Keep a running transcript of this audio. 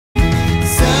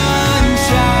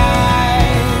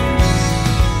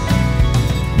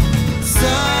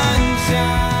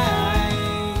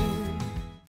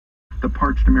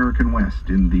parched American West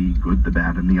in The Good, the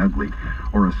Bad, and the Ugly,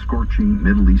 or a scorching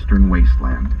Middle Eastern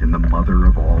wasteland in the mother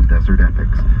of all desert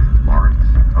epics, Lawrence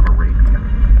of Arabia.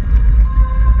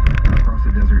 Across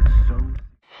a desert so...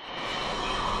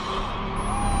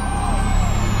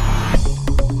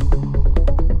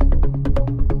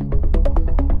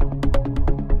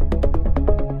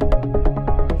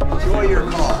 Enjoy your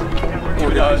car.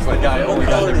 That's my guy. Oh,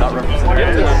 God, they're not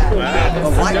represented. That's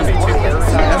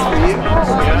for you.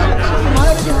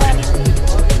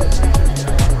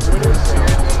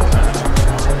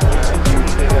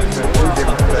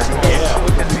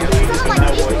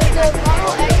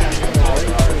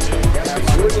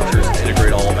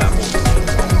 Integrate all of Apple.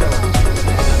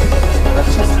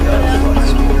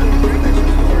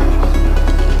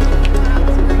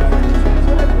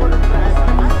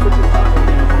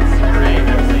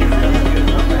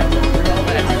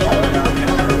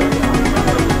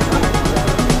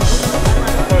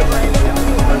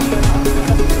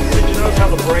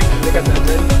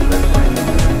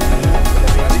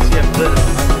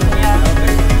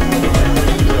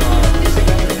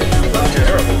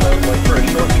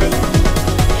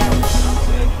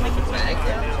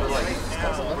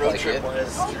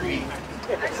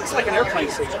 It's like an airplane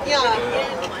seat.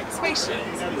 Yeah, spaceship.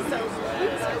 Didn't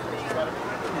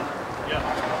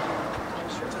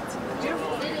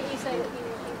you say that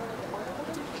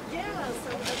he Yeah,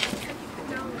 so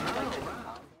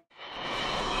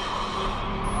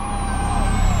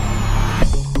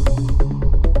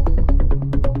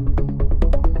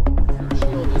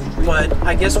But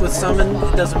I guess with summon,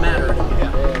 it doesn't matter.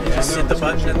 You just hit the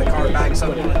button and the car backs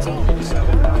up on its own. So.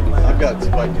 I've got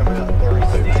somebody coming out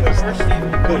Thursday to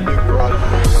put a new garage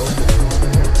door.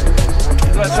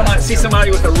 See somebody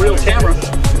with a real camera.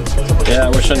 Yeah, I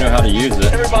wish I knew how to use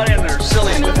it. Everybody in their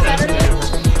silly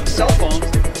cell phones.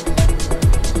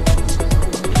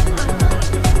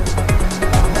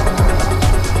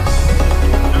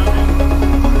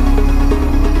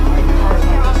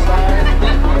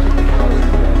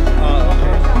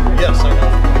 Yes, I know.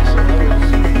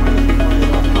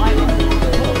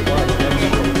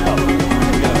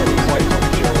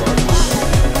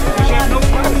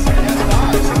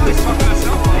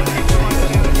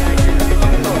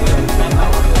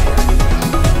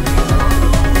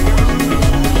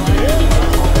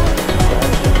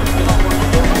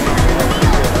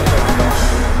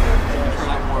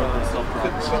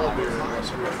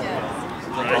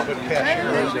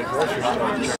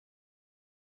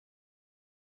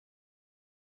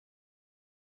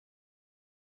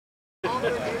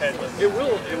 It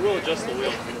will adjust the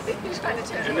wheel.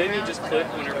 And then you just click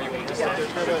whenever you want to stop. So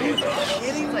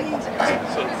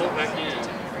pull it back in.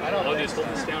 I'll just hold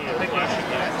this down and flash it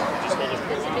back. Just hold it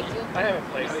for a while. I haven't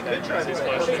played it. It's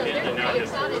flashing again and now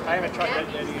just... I haven't tried that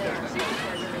yet either.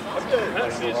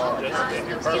 That's it. Just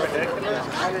your perfect.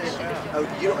 Oh,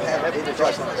 you don't have any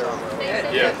device on this one.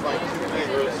 Yeah.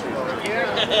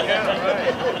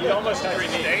 Yeah. You almost have to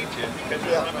stage it because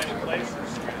there's not many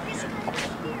places.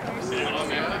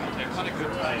 Not a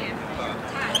good time.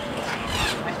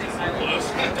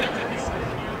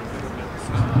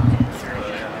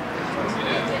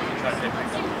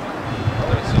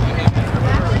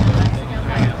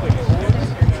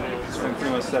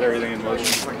 Pretty much set everything in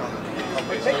motion.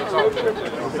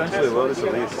 Essentially load us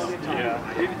at least.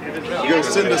 Yeah. You gonna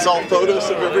send us all photos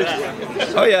of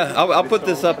everything? Oh yeah, I'll put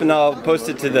this up and I'll post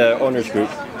it to the owners group.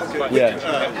 Yeah.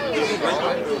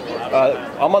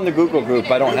 I'm on the Google group.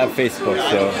 I don't have Facebook,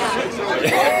 so.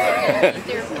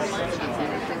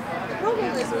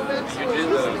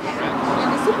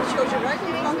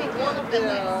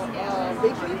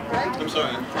 I'm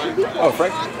sorry. Oh,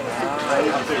 Frank?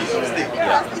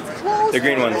 Yeah, it's closed. The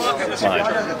green one's mine.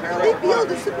 They build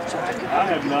the supercharger. I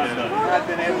have not done it. I've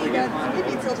been able to get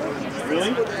maybe it's a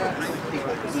Really?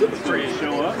 Did it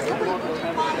show up? I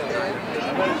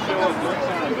bet it show up one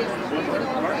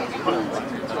time.